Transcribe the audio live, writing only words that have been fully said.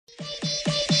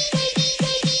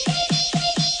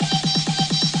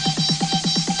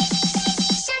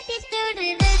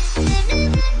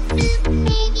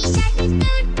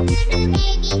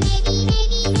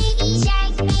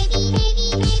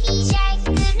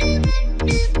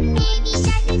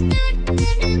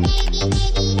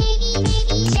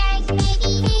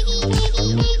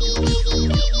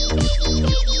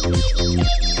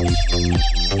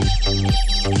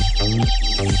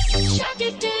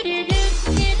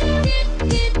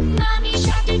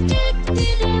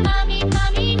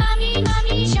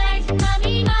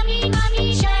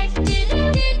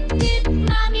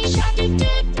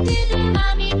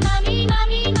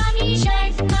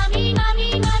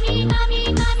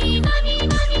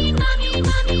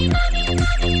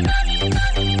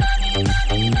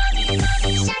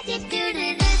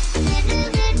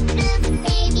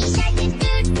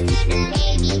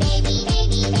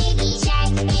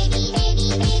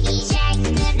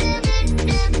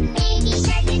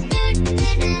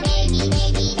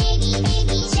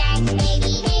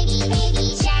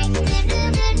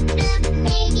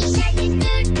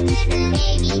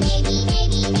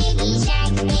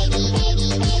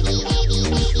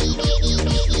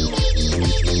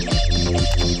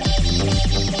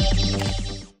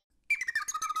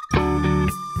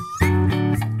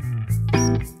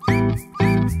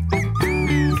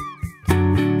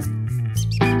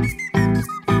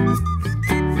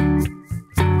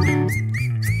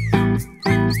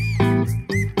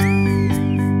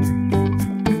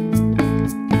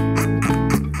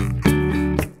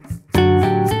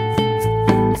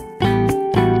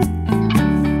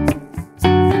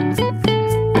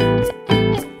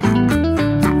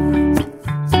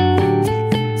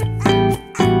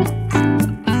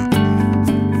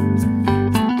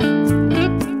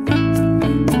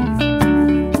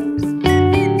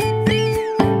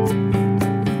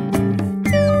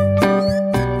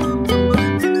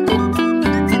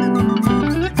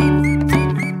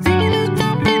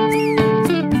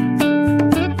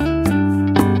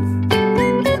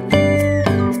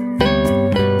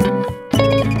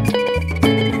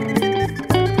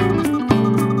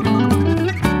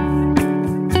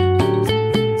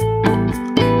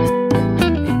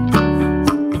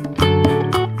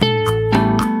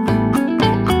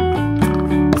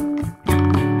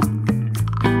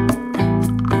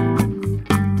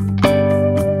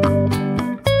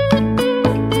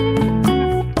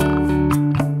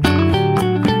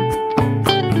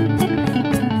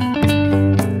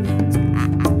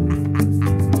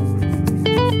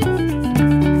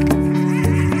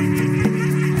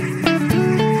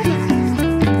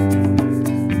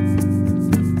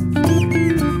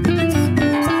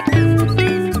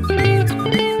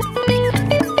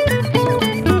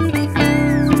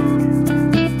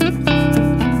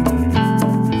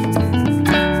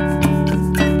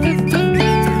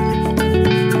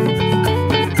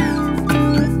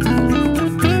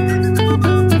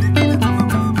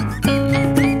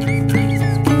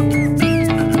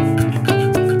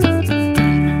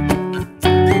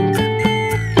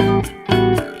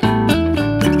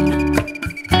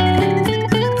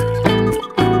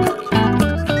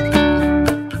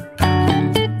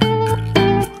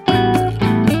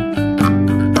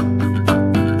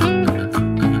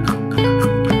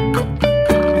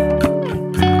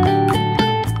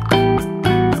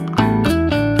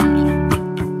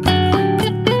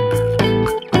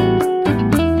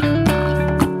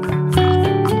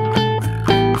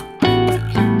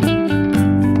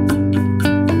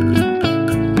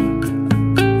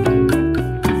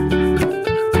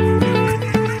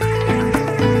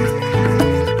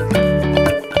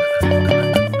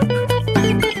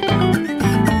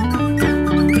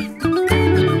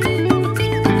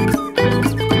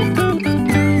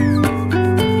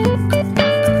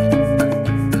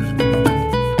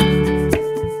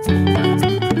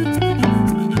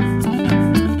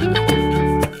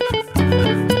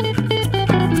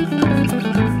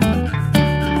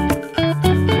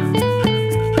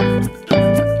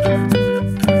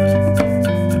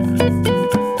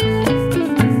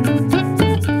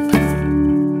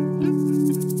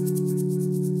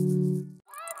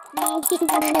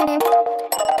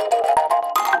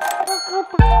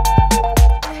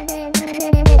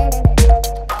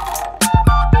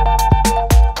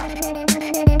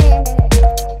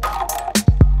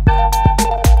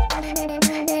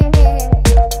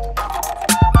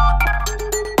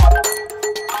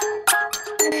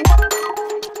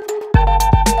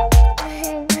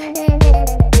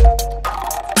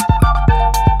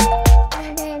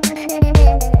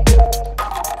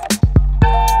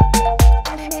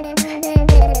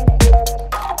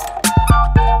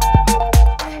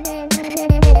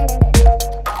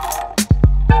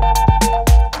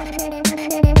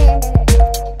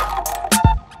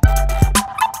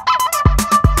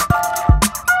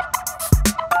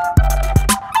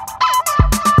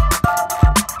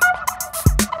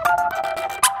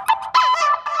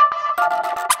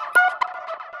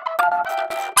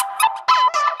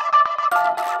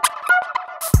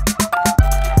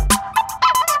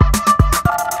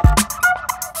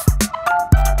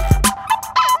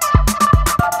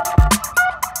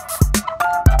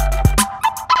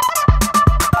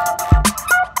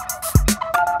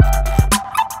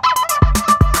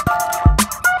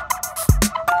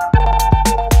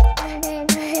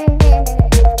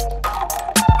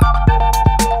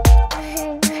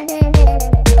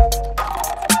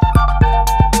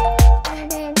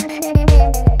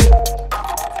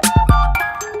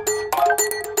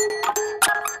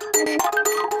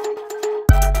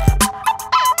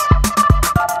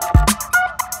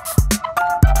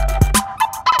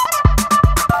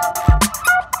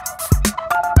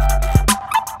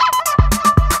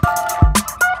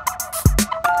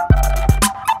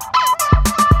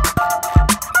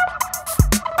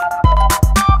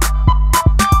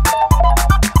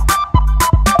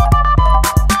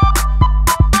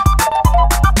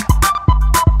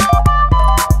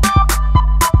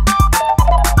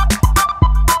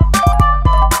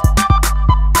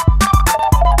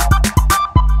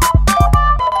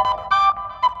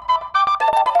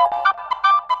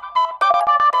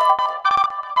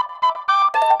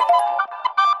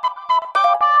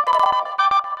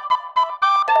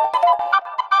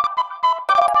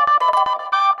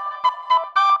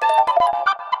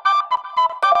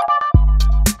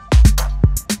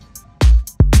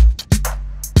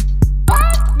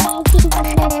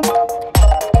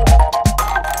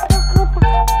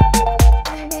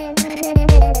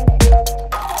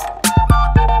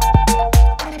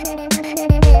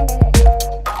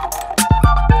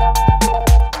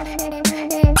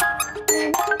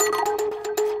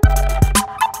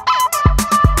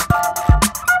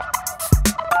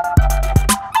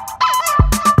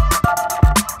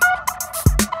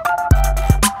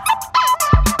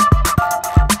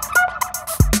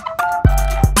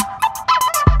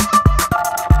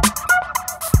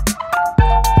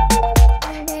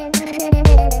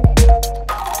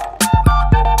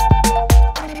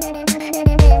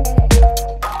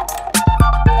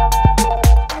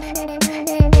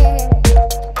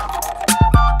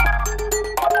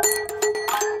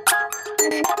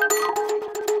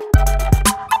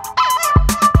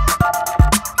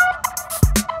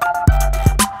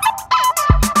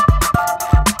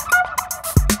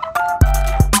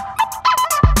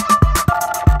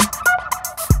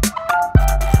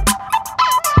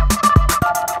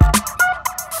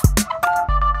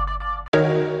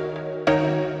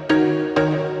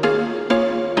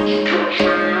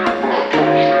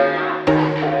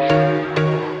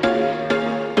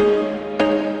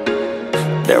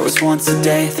least once a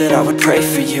day that I would pray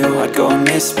for you. I'd go and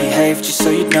misbehave just so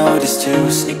you'd notice too.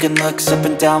 Sneaking looks up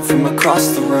and down from across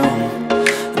the room.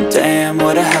 And damn,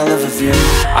 what a hell of a view.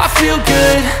 I feel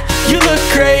good, you look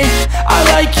great, I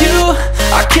like you,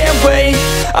 I can't wait.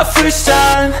 A first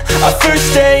time, a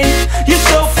first date, you're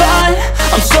so fine,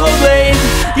 I'm so late.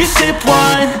 You sip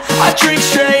wine, I drink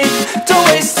straight, don't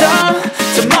waste time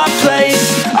to my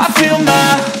place. I feel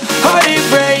my heart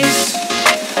erase,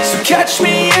 so catch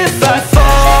me if I fall.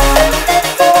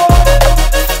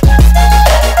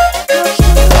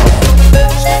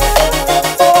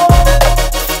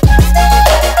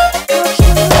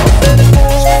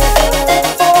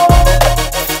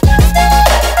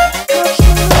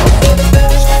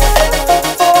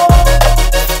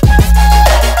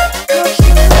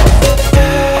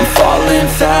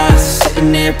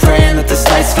 Praying that this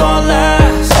night's gonna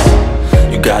last.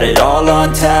 You got it all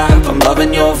on tap, I'm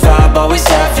loving your vibe, always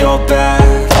have your back.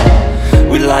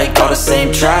 We like all the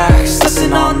same tracks,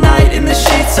 listen all night in the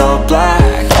sheets all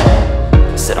black.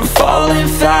 Said I'm falling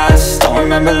fast, don't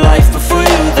remember life before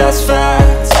you, that's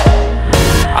fact.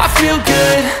 I feel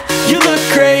good, you look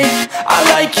great, I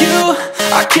like you,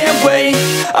 I can't wait.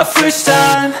 A first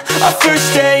time, a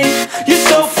first date, you're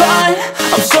so fine,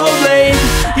 I'm so late.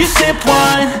 You sip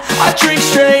wine, I drink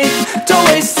straight, don't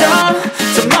waste time